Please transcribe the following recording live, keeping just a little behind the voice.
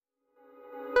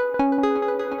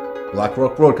Black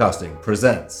Rock Broadcasting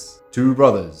presents Two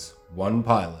Brothers, One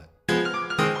Pilot.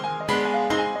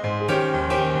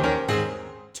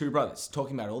 Two brothers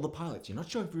talking about all the pilots you're not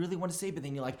sure if you really want to see, but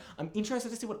then you're like, I'm interested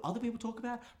to see what other people talk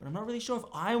about, but I'm not really sure if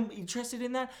I'm interested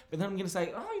in that. But then I'm going to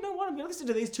say, oh, you know what? I'm going to listen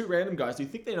to these two random guys who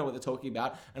think they know what they're talking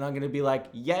about, and I'm going to be like,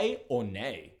 yay or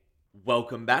nay.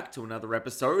 Welcome back to another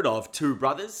episode of Two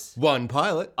Brothers. One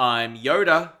Pilot. I'm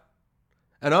Yoda.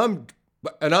 And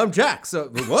I'm Jack. So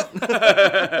what?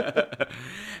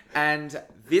 And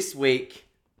this week,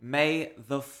 may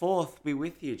the 4th be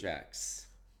with you, Jax.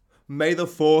 May the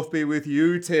 4th be with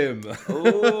you, Tim.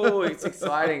 Oh, it's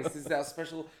exciting. This is our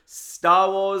special Star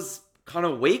Wars kind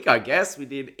of week, I guess. We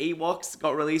did Ewoks,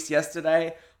 got released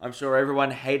yesterday. I'm sure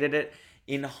everyone hated it.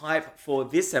 In hype for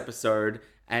this episode,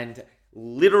 and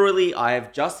literally I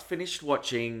have just finished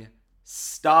watching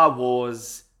Star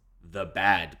Wars The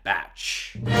Bad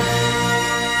Batch.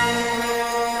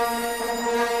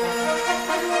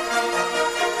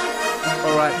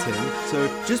 All right, Tim.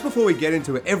 So just before we get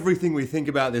into everything we think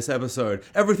about this episode,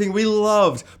 everything we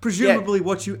loved, presumably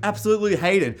what you absolutely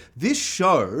hated, this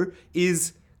show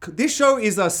kind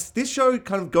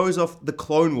of goes off the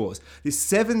Clone Wars.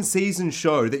 This 7-season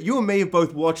show that you and me have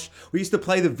both watched. We used to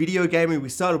play the video game and we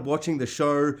started watching the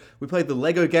show. We played the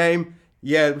Lego game.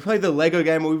 Yeah, we played the Lego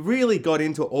game and we really got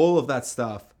into all of that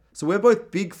stuff. So we're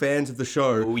both big fans of the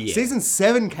show. Oh, yeah. Season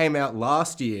 7 came out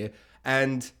last year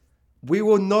and we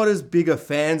were not as big a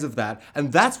fans of that.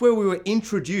 And that's where we were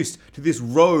introduced to this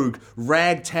rogue,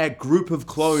 ragtag group of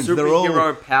clones.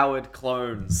 Superhero-powered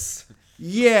clones.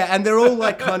 Yeah, and they're all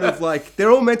they're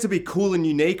all meant to be cool and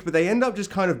unique, but they end up just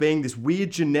kind of being this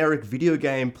weird generic video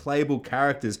game playable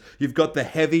characters. You've got the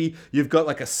heavy, you've got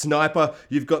like a sniper,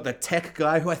 you've got the tech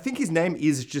guy, who I think his name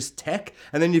is just Tech,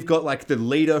 and then you've got like the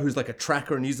leader who's like a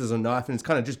tracker and uses a knife and is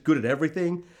kind of just good at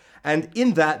everything. And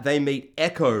in that, they meet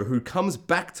Echo, who comes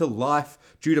back to life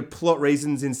due to plot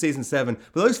reasons in Season 7.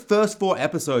 But those first 4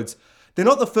 episodes, they're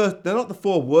not the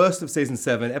 4 worst of Season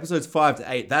 7. Episodes 5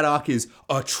 to 8, that arc is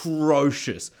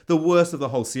atrocious. The worst of the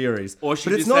whole series. Or should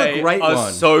but it's you not say, a great one.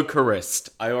 Ahsokarist.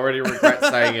 I already regret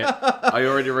saying it. I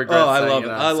love it.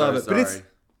 I love it. But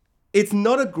it's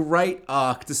not a great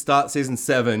arc to start Season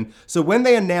 7. So when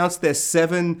they announced their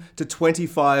 7 to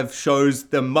 25 shows,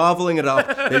 they're marveling it up.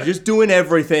 They're just doing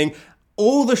everything.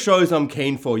 All the shows I'm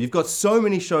keen for. You've got so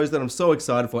many shows that I'm so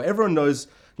excited for. Everyone knows,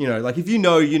 like if you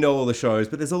know all the shows.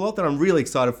 But there's a lot that I'm really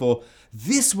excited for.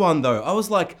 This one, though, I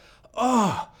was like,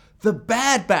 The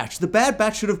Bad Batch. The Bad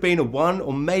Batch should have been a 1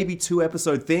 or maybe 2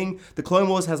 episode thing. The Clone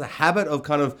Wars has a habit of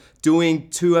kind of doing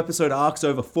 2 episode arcs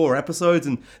over 4 episodes,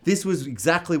 and this was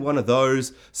exactly one of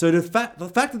those. So the fact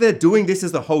that they're doing this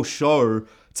as the whole show,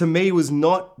 to me, was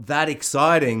not that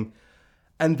exciting.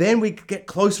 And then we get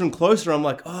closer and closer. I'm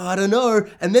like, I don't know.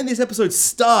 And then this episode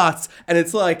starts, and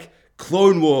it's like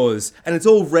Clone Wars, and it's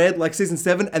all red like Season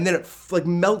 7, and then it like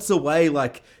melts away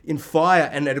like in fire,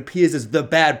 and it appears as The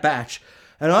Bad Batch.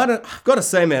 And I've got to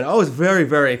say, man, I was very,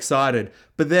 very excited.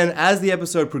 But then as the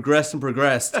episode progressed,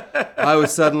 I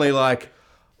was suddenly like,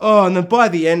 and then by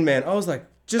the end, man, I was like,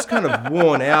 just kind of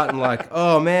worn out and like,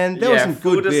 oh man, there were some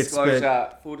good bits.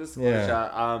 Full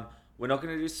disclosure, we're not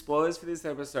going to do spoilers for this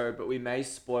episode, but we may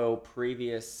spoil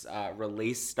previous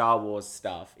release Star Wars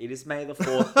stuff. It is May the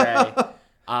 4th day.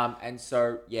 And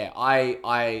so, yeah,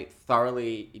 I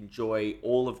thoroughly enjoy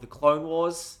all of the Clone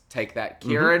Wars. Take that,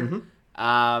 Kieran.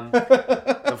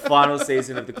 The final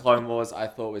season of the Clone Wars I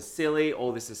thought was silly.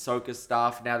 All this Ahsoka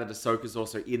stuff. Now that Ahsoka's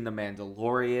also in The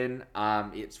Mandalorian,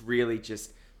 it's really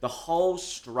just the whole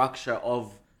structure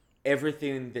of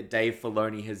everything that Dave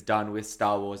Filoni has done with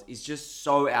Star Wars is just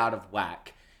so out of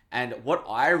whack. And what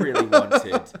I really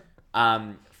wanted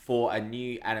for a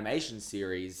new animation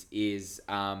series is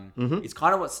it's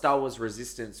kind of what Star Wars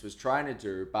Resistance was trying to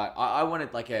do, but I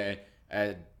wanted like a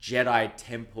Jedi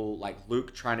temple, like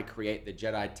Luke trying to create the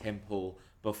Jedi temple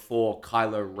before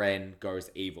Kylo Ren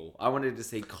goes evil. I wanted to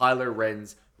see Kylo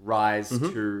Ren's rise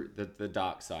to the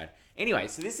dark side. Anyway,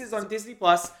 so this is on Disney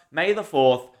Plus, May the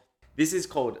 4th. This is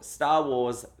called Star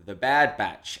Wars The Bad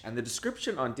Batch, and the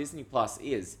description on Disney Plus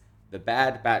is, the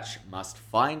Bad Batch must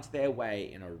find their way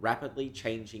in a rapidly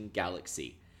changing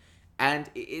galaxy. And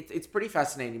it's pretty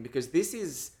fascinating because this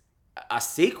is a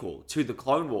sequel to the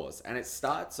Clone Wars, and it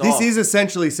starts off... This is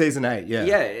essentially Season 8, yeah.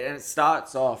 Yeah, and it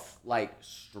starts off, like,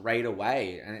 straight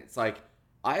away, and it's like,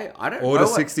 I don't know... Order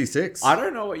 66. I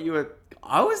don't know what you were...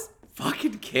 I was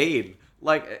fucking keen.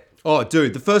 Like... Oh,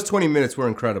 dude, the first 20 minutes were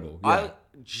incredible. Yeah. I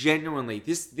genuinely...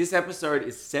 This episode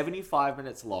is 75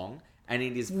 minutes long, and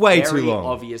it is way too long.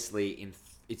 Obviously,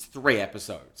 it's 3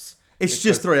 episodes. It's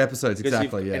just 3 episodes, because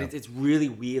exactly, yeah. And it's really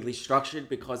weirdly structured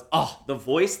because,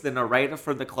 the narrator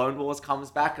from the Clone Wars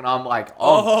comes back and I'm like,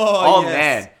 yes.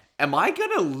 man, am I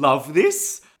going to love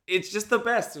this? It's just the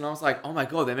best. And I was like, oh my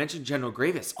God, they mentioned General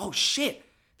Grievous. Oh shit,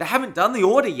 they haven't done the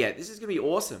Order yet. This is going to be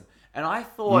awesome. And I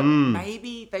thought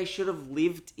maybe they should have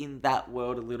lived in that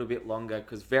world a little bit longer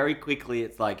because very quickly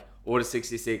it's like Order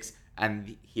 66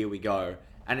 and here we go.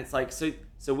 And it's like, so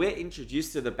we're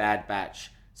introduced to the Bad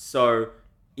Batch. So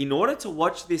in order to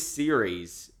watch this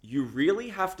series, you really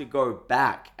have to go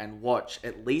back and watch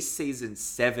at least season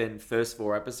 7, first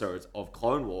 4 episodes of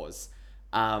Clone Wars.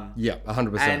 Yeah,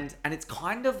 100%. And it's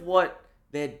kind of what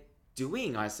they're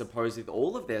doing, I suppose, with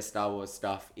all of their Star Wars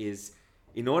stuff is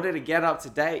in order to get up to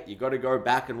date, you got to go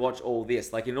back and watch all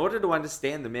this. Like, in order to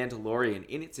understand The Mandalorian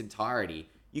in its entirety,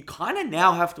 you kind of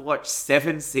now have to watch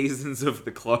 7 seasons of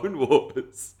the Clone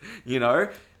Wars, you know?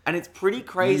 And it's pretty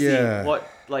crazy what,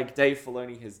 like, Dave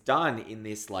Filoni has done in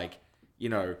this, like, you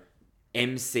know,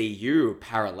 MCU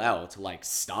parallel to, like,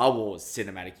 Star Wars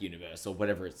Cinematic Universe or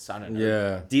whatever it's, I don't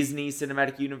know, Disney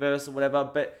Cinematic Universe or whatever.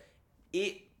 But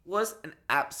it was an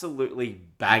absolutely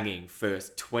banging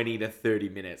first 20 to 30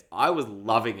 minutes. I was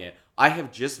loving it. I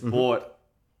have just bought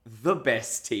the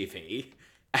best TV.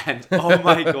 And, oh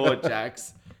my God,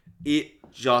 Jax,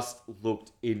 it just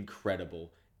looked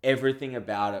incredible. Everything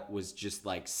about it was just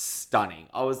like stunning.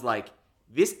 I was like,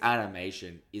 this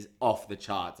animation is off the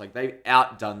charts. Like, they've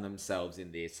outdone themselves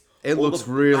in this. It looks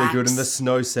really good in the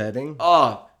snow setting.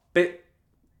 Oh, but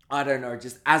I don't know.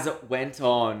 Just as it went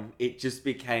on, it just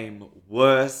became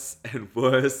worse and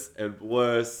worse and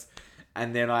worse.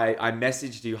 And then I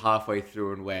messaged you halfway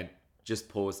through and went, just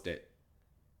paused it.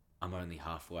 I'm only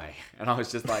halfway. And I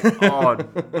was just like, oh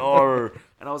no.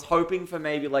 And I was hoping for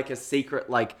maybe like a secret,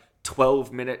 like,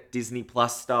 12-minute Disney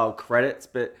Plus style credits,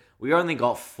 but we only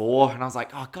got 4, and I was like,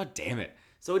 oh, God damn it.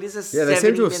 So it is a 70-minute episode. Yeah, they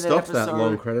seem to have stopped that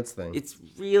long credits thing. It's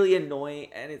really annoying,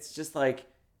 and it's just like,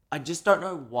 I just don't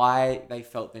know why they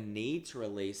felt the need to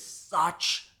release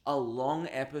such a long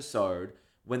episode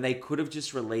when they could have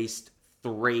just released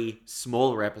 3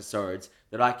 smaller episodes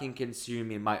that I can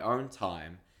consume in my own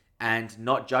time and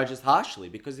not judge as harshly.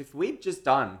 Because if we'd just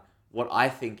done what I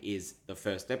think is the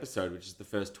first episode, which is the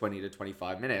first 20 to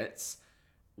 25 minutes,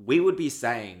 we would be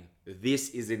saying this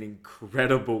is an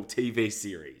incredible TV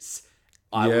series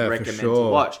I would recommend to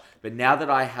watch. But now that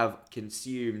I have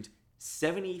consumed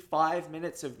 75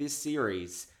 minutes of this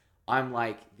series, I'm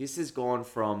like, this has gone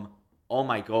from, oh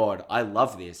my God, I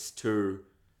love this, to,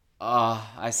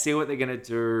 I see what they're going to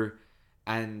do,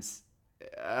 and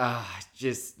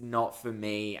just not for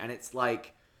me. And it's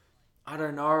like, I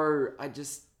don't know, I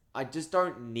just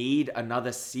don't need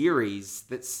another series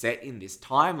that's set in this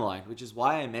timeline, which is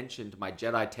why I mentioned my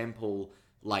Jedi Temple,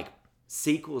 like,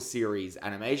 sequel series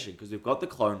animation, because we've got the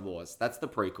Clone Wars, that's the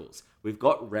prequels. We've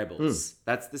got Rebels,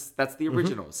 that's the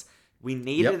originals. We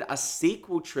needed a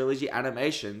sequel trilogy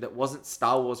animation that wasn't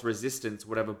Star Wars Resistance,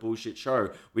 whatever bullshit show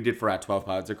we did for our 12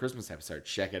 Pilots of Christmas episode.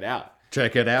 Check it out.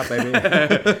 Check it out, baby.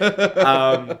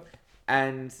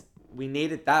 And we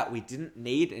needed that. We didn't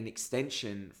need an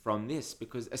extension from this,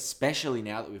 because especially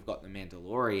now that we've got The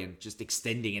Mandalorian, just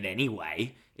extending it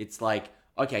anyway, it's like,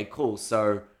 okay, cool.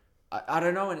 So, I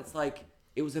don't know. And it's like,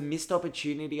 it was a missed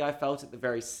opportunity, I felt, at the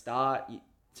very start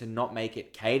to not make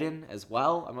it Kaden as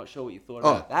well. I'm not sure what you thought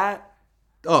about that.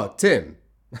 Oh, Tim.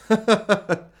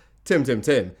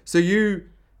 Tim. So you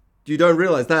don't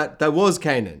realize that was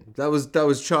Kanan. That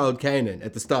was child Kanan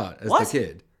at the start as the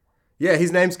kid. Yeah,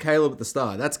 his name's Caleb at the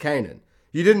start. That's Kanan.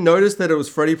 You didn't notice that it was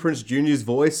Freddie Prinze Jr.'s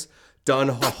voice done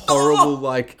a horrible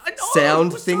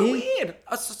sound thingy?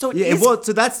 So weird. It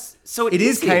was. So it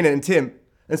is Kanan and Tim.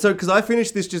 And so, because I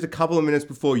finished this just a couple of minutes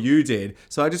before you did,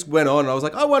 so I just went on and I was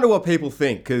like, I wonder what people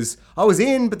think, because I was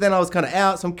in, but then I was kind of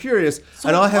out, so I'm curious. So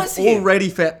and I have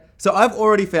already I've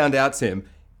already found out, Tim.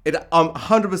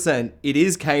 100% it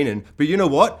is Kanan, but you know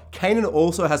what? Kanan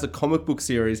also has a comic book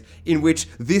series in which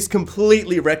this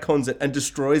completely retcons it and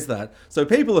destroys that. So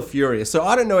people are furious. So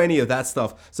I don't know any of that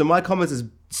stuff. So my comments is,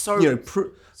 so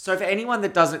for anyone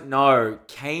that doesn't know,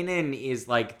 Kanan is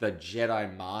like the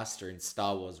Jedi Master in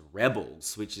Star Wars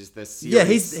Rebels, which is the series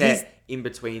he's in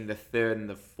between the 3rd and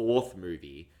the 4th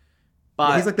movie.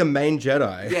 But he's like the main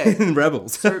Jedi in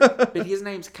Rebels. But his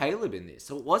name's Caleb in this.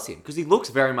 So it was him, because he looks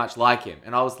very much like him.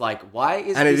 And I was like, why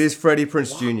is And it is Freddie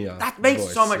Prinze Jr. That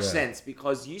makes so much sense,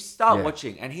 because you start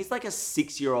watching and he's like a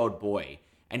 6-year-old boy.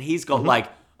 And he's got like,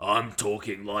 I'm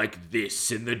talking like this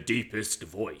in the deepest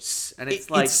voice. And it's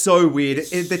like... It's so weird.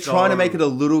 They're trying to make it a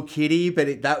little kiddie,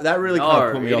 but that really kind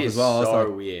of put me off as well. It's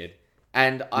so weird.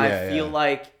 And I feel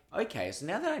like, okay, so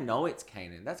now that I know it's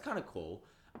Kanan, that's kind of cool.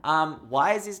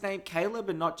 Why is his name Caleb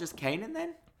and not just Kanan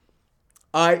then?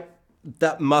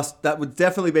 That would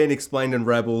definitely been explained in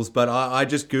Rebels, but I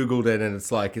just googled it and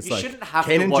it's like You shouldn't have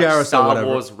to Kanan watch Jarrus or Star whatever.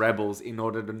 Wars Rebels in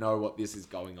order to know what this is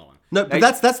going on. No, but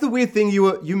that's the weird thing.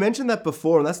 You mentioned that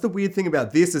before, and that's the weird thing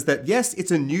about this is that yes, it's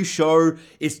a new show.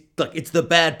 It's the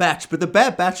Bad Batch, but the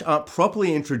Bad Batch aren't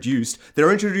properly introduced.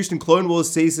 They're introduced in Clone Wars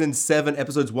season 7,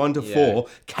 episodes 1 to 4.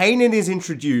 Kanan is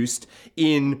introduced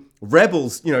in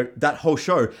Rebels. That whole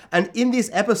show, and in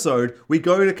this episode, we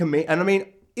go to Kamino, and I mean.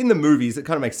 In the movies, it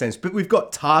kind of makes sense. But we've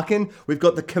got Tarkin, we've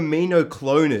got the Kamino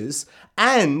cloners,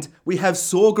 and we have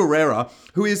Saw Gerrera,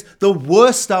 who is the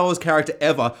worst Star Wars character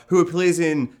ever, who appears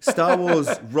in Star Wars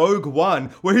Rogue One,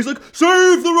 where he's like,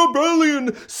 save the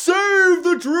rebellion, save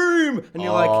the dream! And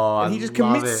you're and he just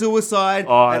commits suicide.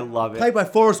 Oh, I love it. Played by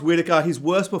Forrest Whitaker, his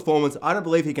worst performance. I don't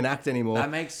believe he can act anymore. That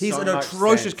makes He's so an much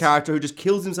atrocious sense. character who just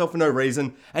kills himself for no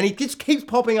reason, and he just keeps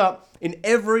popping up in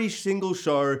every single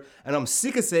show, and I'm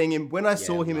sick of seeing him. When I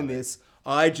saw him in this,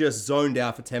 I just zoned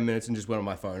out for 10 minutes and just went on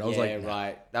my phone. I was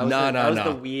right. That was nah.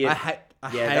 the weird. I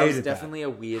hated that was definitely a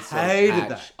weird sort of Hated patch.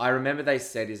 that. I remember they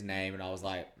said his name, and I was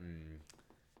like,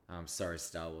 I'm sorry,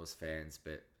 Star Wars fans,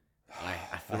 but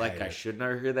I feel like I should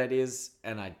know who that is,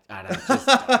 and I just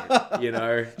don't,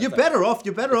 You're better off.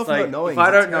 You're better off like, not knowing. if I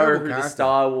He's a don't know terrible who the character.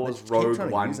 Star Wars Just keep Rogue trying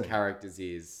to One use it. characters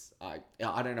is, I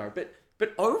don't know.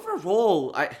 But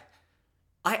overall,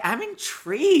 I am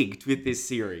intrigued with this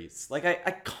series. Like,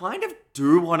 I kind of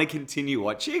do want to continue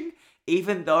watching,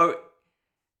 even though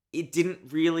it didn't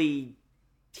really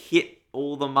hit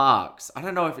all the marks. I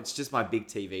don't know if it's just my big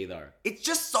TV, though. It's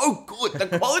just so good.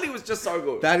 The quality was just so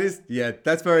good.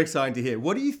 That's very exciting to hear.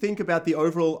 What do you think about the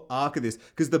overall arc of this?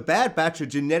 Because the Bad Batch are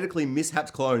genetically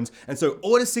mishapped clones, and so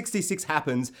Order 66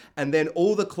 happens, and then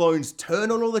all the clones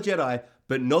turn on all the Jedi,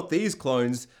 but not these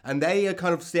clones, and they are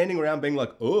kind of standing around being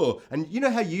like, oh, and you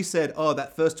know how you said, oh,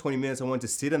 that first 20 minutes I wanted to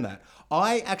sit in that.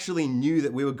 I actually knew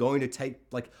that we were going to take,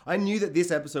 I knew that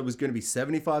this episode was going to be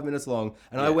 75 minutes long,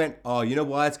 and I went, oh, you know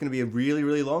why it's going to be really,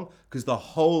 really long? Because the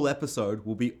whole episode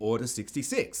will be Order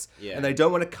 66. Yeah. And they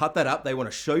don't want to cut that up. They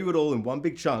want to show you it all in one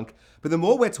big chunk. But the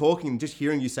more we're talking, just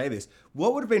hearing you say this,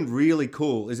 what would have been really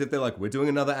cool is if they're like, we're doing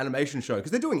another animation show.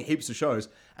 Because they're doing heaps of shows.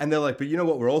 And they're like, but you know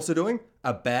what we're also doing?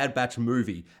 A Bad Batch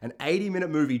movie. An 80-minute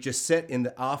movie just set in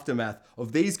the aftermath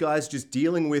of these guys just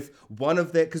dealing with one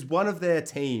of their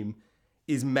team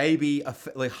is maybe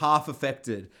half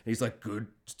affected. And he's like, good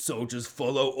soldiers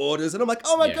follow orders. And I'm like,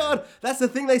 oh my God, that's the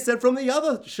thing they said from the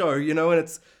other show, and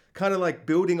it's kind of like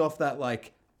building off that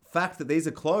fact that these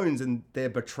are clones and they're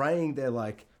betraying their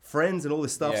friends and all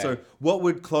this stuff. Yeah. So what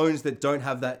would clones that don't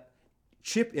have that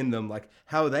chip in them,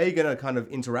 how are they going to kind of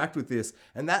interact with this?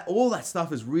 And all that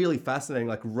stuff is really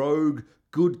fascinating, rogue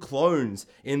good clones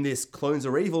in this clones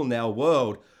are evil now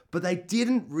world. But they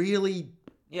didn't really...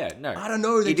 Yeah, no. I don't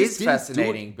know. It is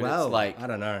fascinating, but well. it's I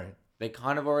don't know. They're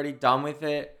kind of already done with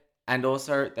it. And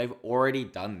also, they've already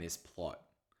done this plot.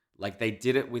 They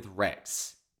did it with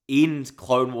Rex in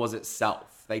Clone Wars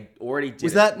itself. They already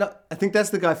did I think that's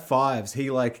the guy Fives. He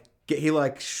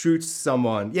shoots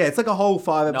someone. Yeah, it's a whole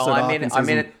 5 episode No, arc in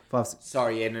season it. 5.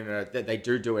 Sorry, no. They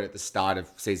do it at the start of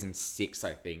season 6,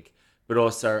 I think. But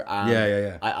also,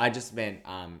 Yeah. I just meant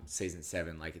season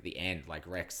 7, at the end,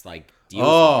 Rex deals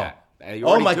with that.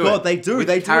 Oh my God, they do. With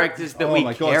They characters do. that Oh we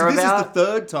my care God. So this about. is the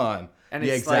third time. And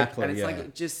yeah, it's exactly.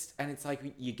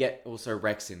 It's you get also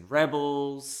Rex in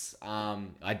Rebels.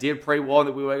 I did pre-warn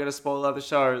that we were going to spoil other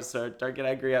shows, so don't get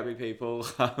angry at me, people.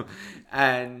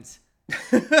 And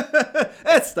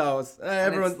It's Star Wars.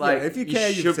 Everyone, if you care,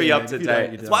 you should be up to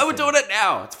date. That's why we're doing it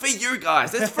now. It's for you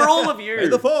guys. It's for all of you. May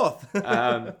the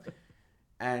 4th.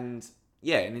 And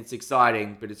it's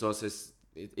exciting, but it's also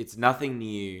it's nothing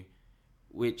new,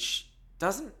 which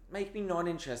doesn't make me not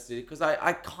interested, because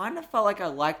I kind of felt like I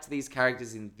liked these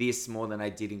characters in this more than I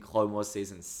did in Clone Wars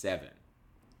season 7.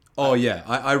 Oh yeah,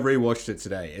 I rewatched it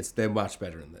today. They're much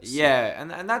better in this. Yeah,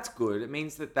 and that's good. It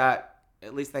means that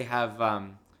at least they have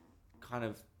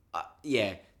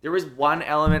there is one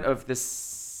element of the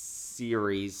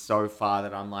series so far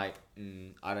that I'm like,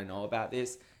 I don't know about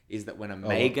this, is that when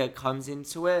Omega comes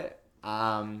into it,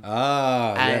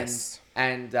 yes.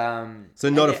 And so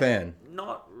not a fan.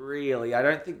 Not really. I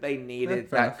don't think they needed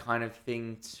that kind of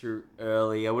thing too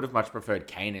early. I would have much preferred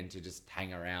Kanan to just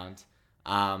hang around.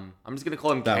 I'm just gonna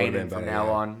call him Kanan from now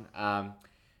on.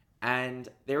 And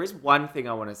there is one thing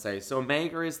I want to say. So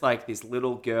Omega is this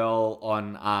little girl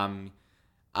on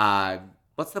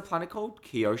what's the planet called?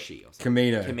 Kyoshi or something.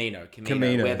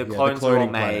 Kamino, where the clones are all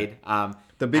made.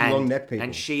 The big long neck people.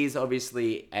 And she's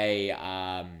obviously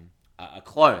a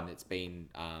clone that's been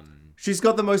She's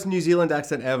got the most New Zealand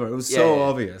accent ever. It was so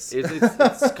obvious.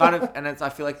 It's kind of, and I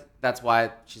feel like that's why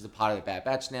she's a part of the Bad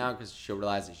Batch now, because she'll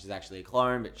realize that she's actually a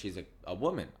clone, but she's a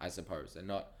woman, I suppose, and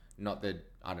not the,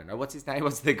 I don't know, what's his name?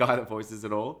 What's the guy that voices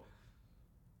it all?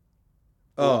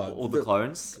 All the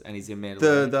clones, and he's in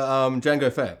Mandalorian. The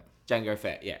Jango Fett. Jango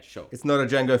Fett, yeah, sure. It's not a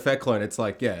Jango Fett clone. It's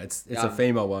like, it's a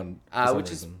female one. Which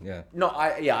reason.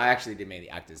 I actually did mean the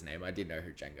actor's name. I did know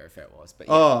who Jango Fett was, but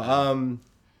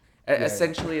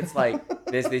essentially, it's like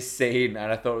there's this scene,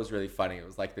 and I thought it was really funny. It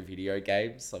was like the video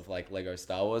games of like Lego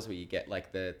Star Wars, where you get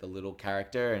like the little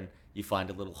character and you find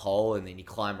a little hole, and then you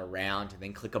climb around and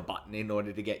then click a button in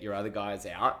order to get your other guys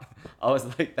out. I was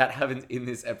like, that happens in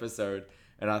this episode,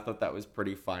 and I thought that was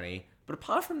pretty funny. But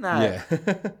apart from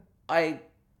that, I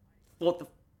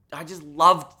thought I just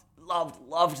loved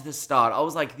the start. I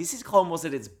was like, this is Clone Wars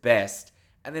at its best,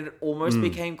 and then it almost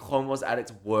became Clone Wars at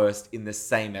its worst in the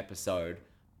same episode.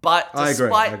 But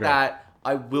despite that,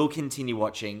 I will continue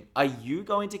watching. Are you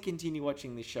going to continue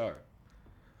watching this show?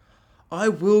 I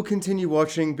will continue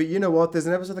watching, but you know what? There's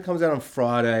an episode that comes out on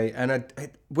Friday, and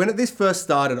when this first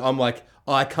started, I'm like,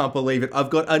 I can't believe it. I've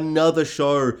got another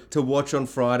show to watch on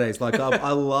Fridays. Like,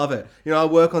 I love it. You know, I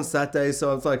work on Saturdays,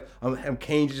 so it's like, I'm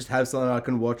keen to just have something I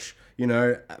can watch, you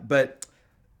know, but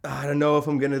I don't know if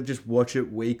I'm going to just watch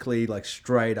it weekly, like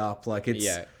straight up. Like,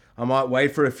 I might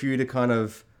wait for a few to kind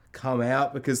of come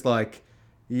out, because like,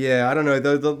 I don't know,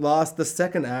 the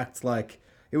second act, like,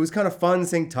 it was kind of fun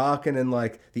seeing Tarkin, and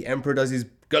like the Emperor does his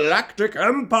Galactic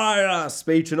Empire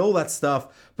speech and all that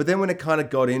stuff, but then when it kind of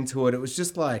got into it, it was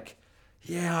just like,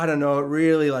 I don't know, it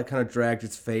really like kind of dragged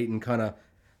its feet, and kind of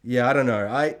I don't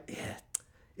know,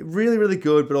 really, really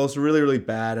good, but also really, really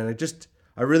bad. And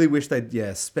I really wish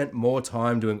they'd spent more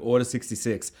time doing Order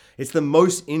 66. It's the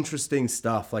most interesting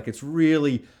stuff. Like, it's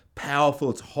really powerful.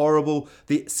 It's horrible.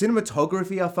 The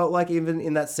cinematography, I felt like, even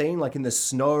in that scene, like in the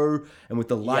snow and with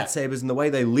the lightsabers and the way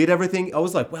they lit everything, I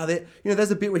was like, wow,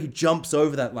 there's a bit where he jumps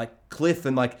over that like cliff,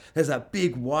 and like there's that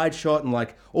big wide shot, and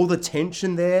like all the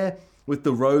tension there with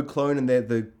the rogue clone and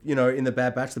the in the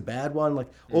Bad Batch, the bad one, like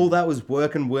all that was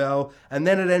working well. And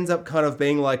then it ends up kind of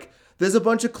being like, there's a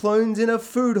bunch of clones in a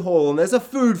food hall, and there's a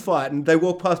food fight, and they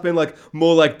walk past being like,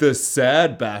 more like the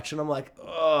Sad Batch. And I'm like,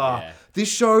 This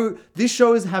show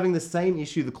is having the same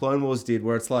issue the Clone Wars did,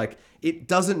 where it's like, it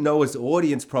doesn't know its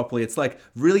audience properly. It's like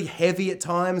really heavy at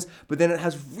times, but then it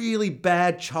has really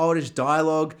bad childish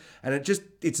dialogue, and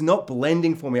it's not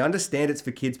blending for me. I understand it's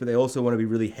for kids, but they also want to be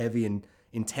really heavy and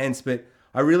intense, but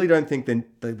I really don't think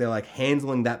they're like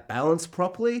handling that balance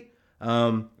properly.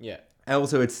 And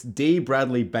also, it's D.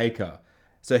 Bradley Baker.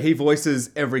 So he voices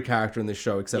every character in this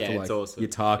show except for like your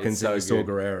Tarkins and your Saw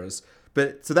Gerreras.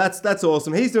 But so that's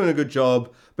awesome. He's doing a good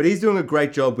job, but he's doing a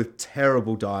great job with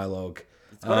terrible dialogue.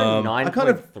 It's got a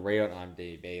 9.3 on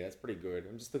IMDb. That's pretty good.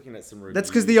 I'm just looking at some reviews. That's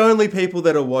because the only people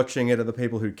that are watching it are the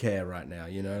people who care right now.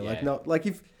 You know,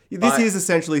 this is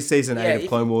essentially season 8 of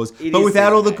Clone Wars, but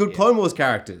without all the good Clone Wars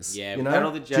characters. Yeah, you know, without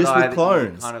all the Jedi, just with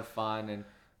clones. Kind of fun. And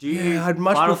I'd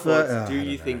much prefer. Do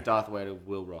you think Darth Vader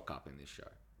will rock up in this show?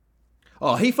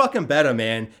 Oh, he fucking better,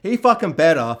 man. He fucking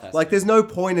better. Like, there's no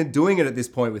point in doing it at this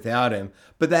point without him.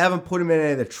 But they haven't put him in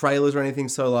any of the trailers or anything,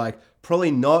 so, like, probably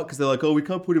not, because they're like, oh, we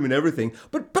can't put him in everything.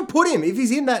 But put him. If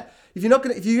he's in that, if you're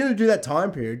gonna do that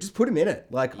time period, just put him in it.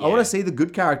 Like, I want to see the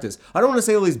good characters. I don't want to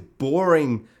see all these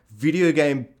boring video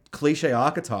game cliche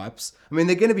archetypes. I mean,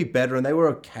 they're gonna be better, and they were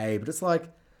okay, but it's like,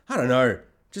 I don't know.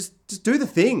 Just do the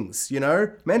things, you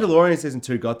know? Mandalorian Season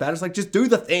 2 got that. It's like, just do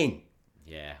the thing.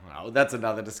 Yeah, well, that's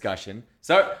another discussion.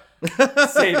 So,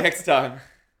 see you next time.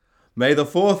 May the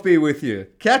 4th be with you.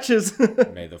 Catches.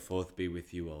 May the 4th be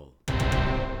with you all.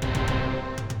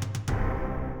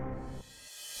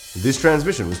 This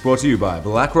transmission was brought to you by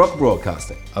Black Rock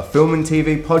Broadcasting, a film and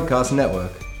TV podcast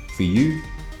network for you,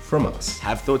 from us.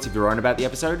 Have thoughts of your own about the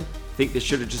episode? Think this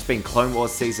should have just been Clone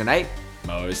Wars Season 8?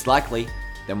 Most likely.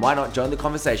 Then why not join the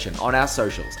conversation on our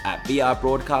socials at BR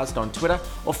Broadcast on Twitter,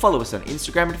 or follow us on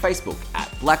Instagram and Facebook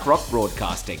at Black Rock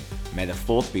Broadcasting. May the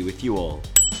 4th be with you all.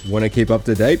 Want to keep up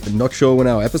to date but not sure when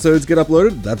our episodes get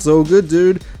uploaded? That's all good,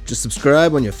 dude. Just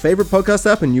subscribe on your favorite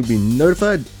podcast app and you'll be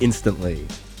notified instantly.